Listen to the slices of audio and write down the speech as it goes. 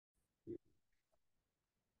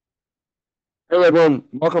Hello, everyone.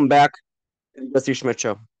 Welcome back to the Jesse Schmidt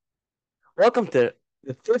Show. Welcome to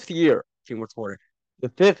the fifth year of Team Reporter, the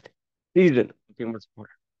fifth season of Team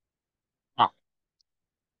Reporter. Wow.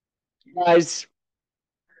 Guys,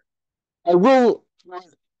 I will provide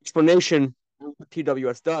an explanation of what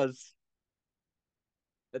TWS does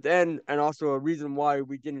at the end, and also a reason why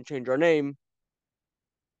we didn't change our name.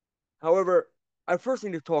 However, I first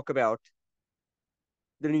need to talk about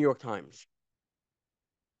the New York Times.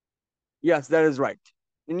 Yes, that is right.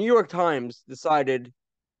 The New York Times decided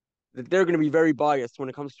that they're going to be very biased when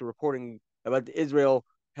it comes to reporting about the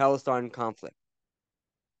Israel-Palestine conflict.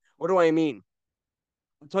 What do I mean?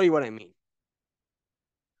 I'll tell you what I mean.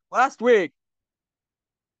 Last week,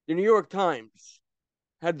 the New York Times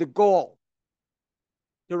had the goal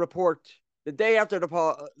to report the day after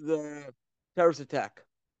the terrorist attack,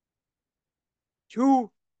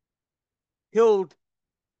 two killed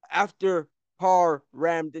after car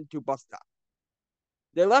rammed into bus stop.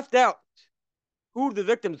 They left out who the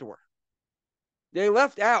victims were. They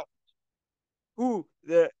left out who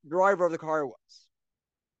the driver of the car was.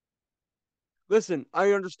 Listen,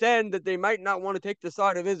 I understand that they might not want to take the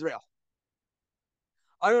side of Israel.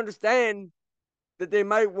 I understand that they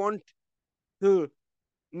might want to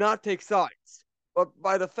not take sides. But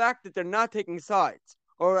by the fact that they're not taking sides,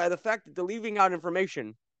 or by the fact that they're leaving out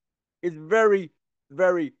information, is very,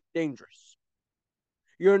 very dangerous.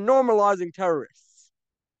 You're normalizing terrorists.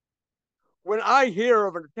 When I hear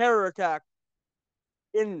of a terror attack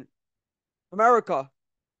in America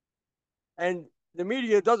and the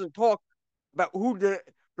media doesn't talk about who the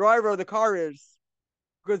driver of the car is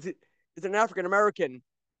because it's an African American,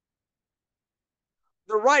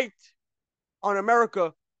 the right on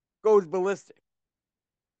America goes ballistic.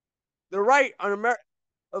 The right on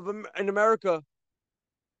in America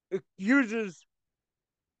accuses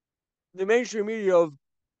the mainstream media of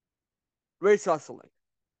race hustling,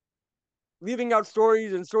 leaving out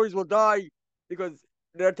stories, and stories will die because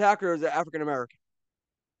the attacker is African American.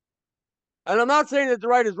 And I'm not saying that the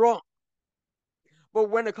right is wrong, but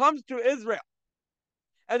when it comes to Israel,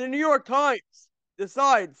 and the New York Times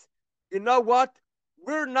decides, you know what,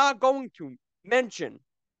 we're not going to mention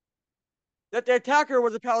that the attacker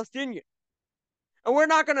was a Palestinian, and we're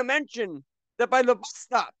not going to mention that by the bus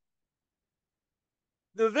stop,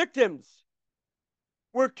 the victims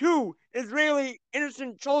were two Israeli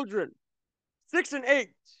innocent children, 6 and 8.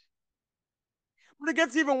 But it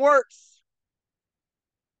gets even worse.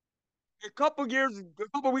 A couple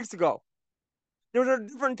weeks ago, there was a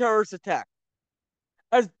different terrorist attack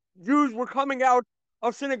as Jews were coming out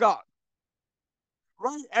of synagogue,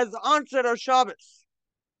 right as the onset of Shabbos.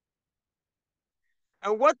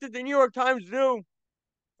 And what did the New York Times do?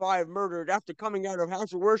 5 murdered after coming out of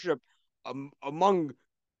house of worship among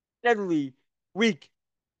deadly week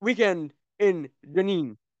weekend in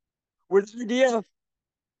Jenin, where the IDF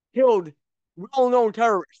killed well-known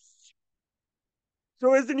terrorists.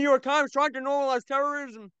 So is the New York Times trying to normalize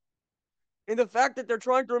terrorism in the fact that they're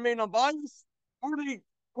trying to remain unbiased? Or are they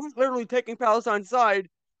quite literally taking Palestine's side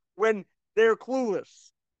when they're clueless?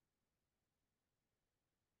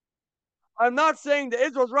 I'm not saying that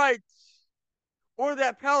Israel's right or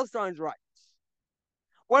that Palestine's right.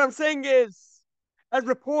 What I'm saying is, as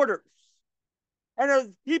reporters and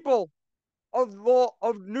as people of law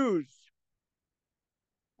of news,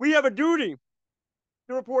 we have a duty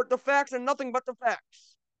to report the facts and nothing but the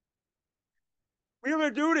facts. We have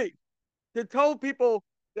a duty to tell people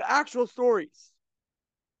the actual stories.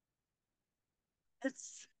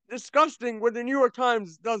 It's disgusting when the New York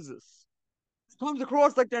Times does this. It comes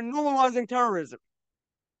across like they're normalizing terrorism.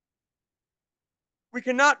 We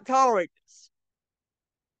cannot tolerate this.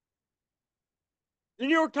 The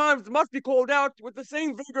New York Times must be called out with the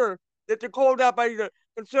same vigor that they're called out by the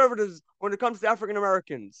conservatives when it comes to African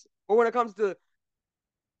Americans, or when it comes to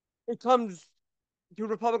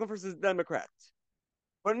Republicans versus Democrats.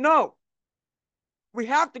 But no, we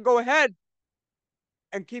have to go ahead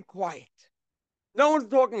and keep quiet. No one's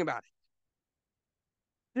talking about it.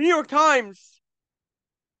 The New York Times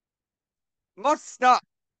must stop.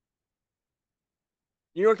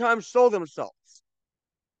 The New York Times sold themselves.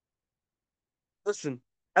 Listen,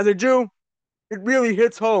 as a Jew, it really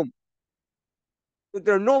hits home that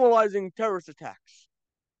they're normalizing terrorist attacks.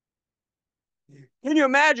 Can you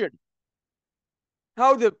imagine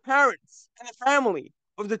how the parents and the family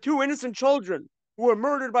of the two innocent children who were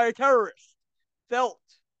murdered by a terrorist felt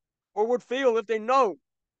or would feel if they know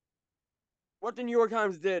what the New York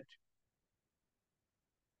Times did?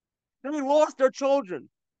 They lost their children.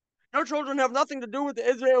 Their children have nothing to do with the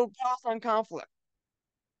Israel-Palestine conflict.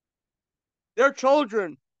 Their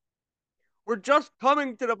children were just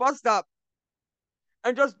coming to the bus stop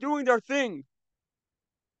and just doing their thing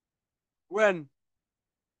when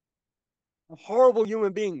a horrible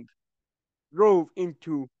human being drove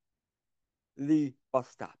into the bus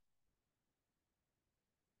stop.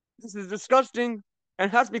 This is disgusting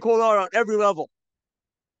and has to be called out on every level.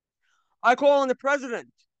 I call on the president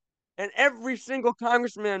and every single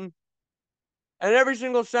congressman and every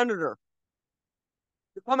single senator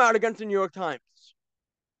to come out against the New York Times.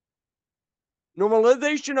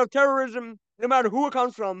 Normalization of terrorism, no matter who it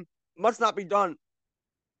comes from, must not be done.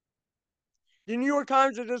 The New York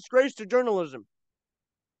Times is a disgrace to journalism.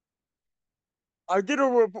 I did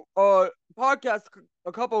a podcast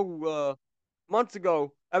a couple months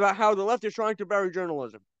ago about how the left is trying to bury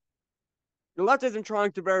journalism. The left isn't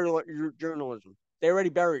trying to bury journalism. They already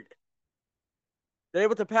buried it. They're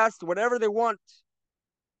able to pass whatever they want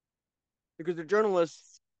because the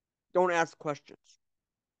journalists don't ask questions.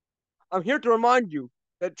 I'm here to remind you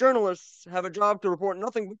that journalists have a job to report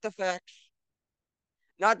nothing but the facts,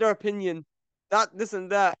 not their opinion, not this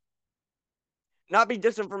and that, not be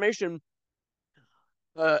disinformation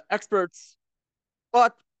experts,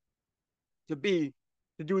 but to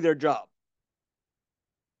do their job.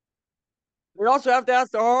 They also have to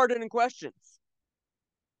ask the hard-hitting questions.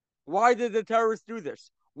 Why did the terrorists do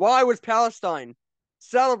this? Why was Palestine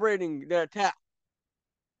celebrating the attack?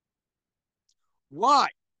 Why?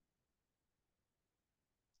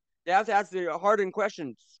 They have to ask the hard-hitting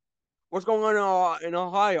questions. What's going on in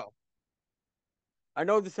Ohio? I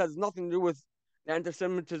know this has nothing to do with the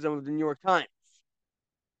anti-Semitism of the New York Times,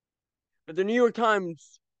 but the New York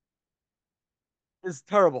Times is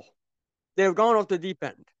terrible. They have gone off the deep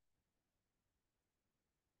end.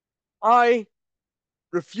 I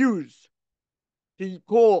refuse to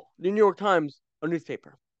call the New York Times a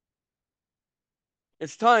newspaper.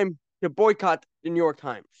 It's time to boycott the New York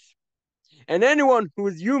Times. And anyone who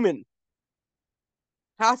is human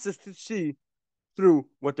has to see through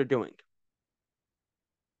what they're doing.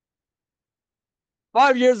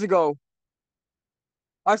 5 years ago,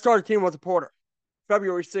 I started Teen Wolf Reporter,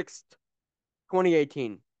 February 6th,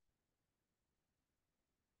 2018,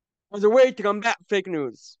 as a way to combat fake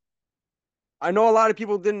news. I know a lot of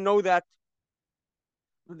people didn't know that,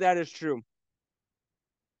 but that is true.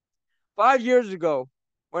 5 years ago,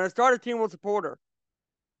 when I started Teen Wolf Reporter,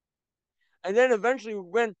 and then eventually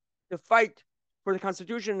went to fight for the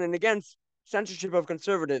Constitution and against censorship of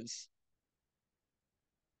conservatives,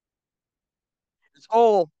 it's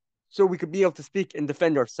all so we could be able to speak and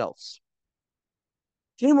defend ourselves.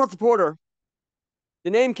 Teen Wolf Reporter,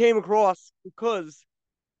 the name came across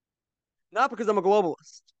not because I'm a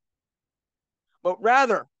globalist, but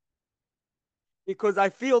rather because I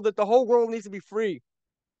feel that the whole world needs to be free.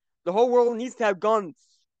 The whole world needs to have guns.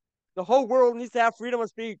 The whole world needs to have freedom of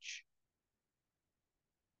speech.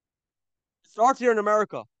 It starts here in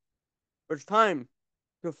America, but it's time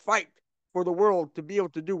to fight for the world to be able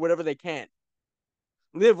to do whatever they can.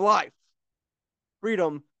 Live life.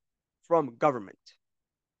 Freedom from government.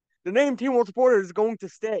 The name Teen Wolf Reporter is going to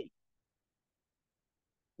stay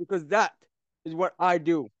because that is what I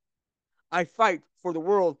do. I fight for the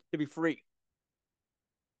world to be free.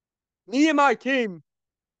 Me and my team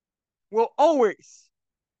will always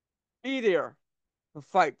be there to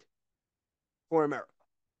fight for America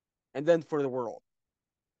and then for the world.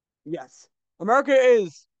 Yes, America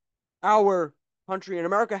is our country and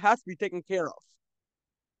America has to be taken care of.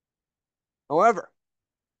 However,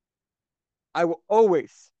 I will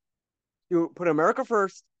always put America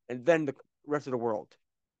first and then the rest of the world.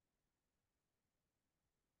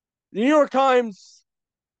 The New York Times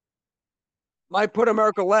might put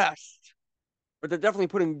America last, but they're definitely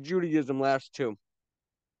putting Judaism last too.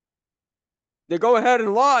 They go ahead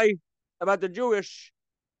and lie about the Jewish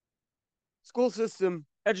school system,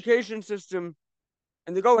 education system,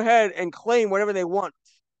 and they go ahead and claim whatever they want.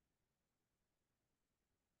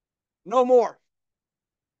 No more.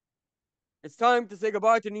 It's time to say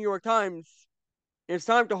goodbye to the New York Times. It's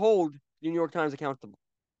time to hold the New York Times accountable.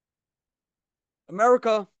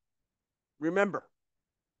 America, remember,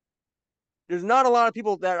 there's not a lot of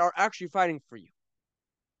people that are actually fighting for you.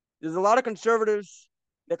 There's a lot of conservatives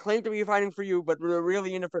that claim to be fighting for you, but they're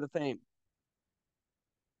really in it for the fame.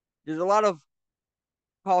 There's a lot of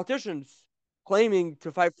politicians claiming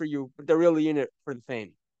to fight for you, but they're really in it for the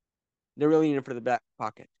fame. They're really in it for the back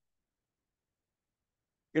pocket.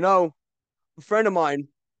 You know, a friend of mine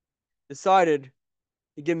decided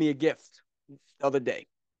to give me a gift the other day.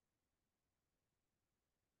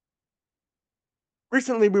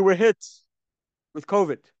 Recently, we were hit with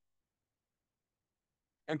COVID.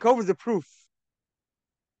 And COVID is a proof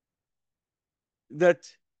that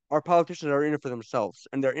our politicians are in it for themselves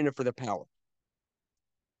and they're in it for the power.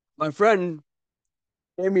 My friend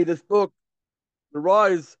gave me this book, The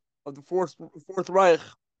Rise of the Fourth Reich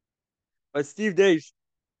by Steve Deace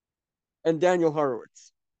and Daniel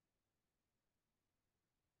Horowitz.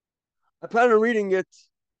 I plan on reading it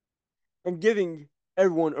and giving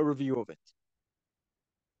everyone a review of it.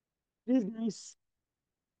 Steve Deace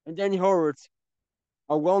and Daniel Horowitz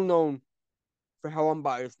are well known for how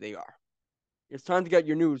unbiased they are. It's time to get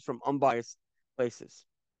your news from unbiased places.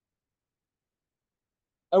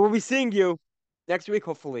 I will be seeing you next week,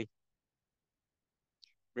 hopefully.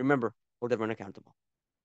 Remember, hold everyone accountable.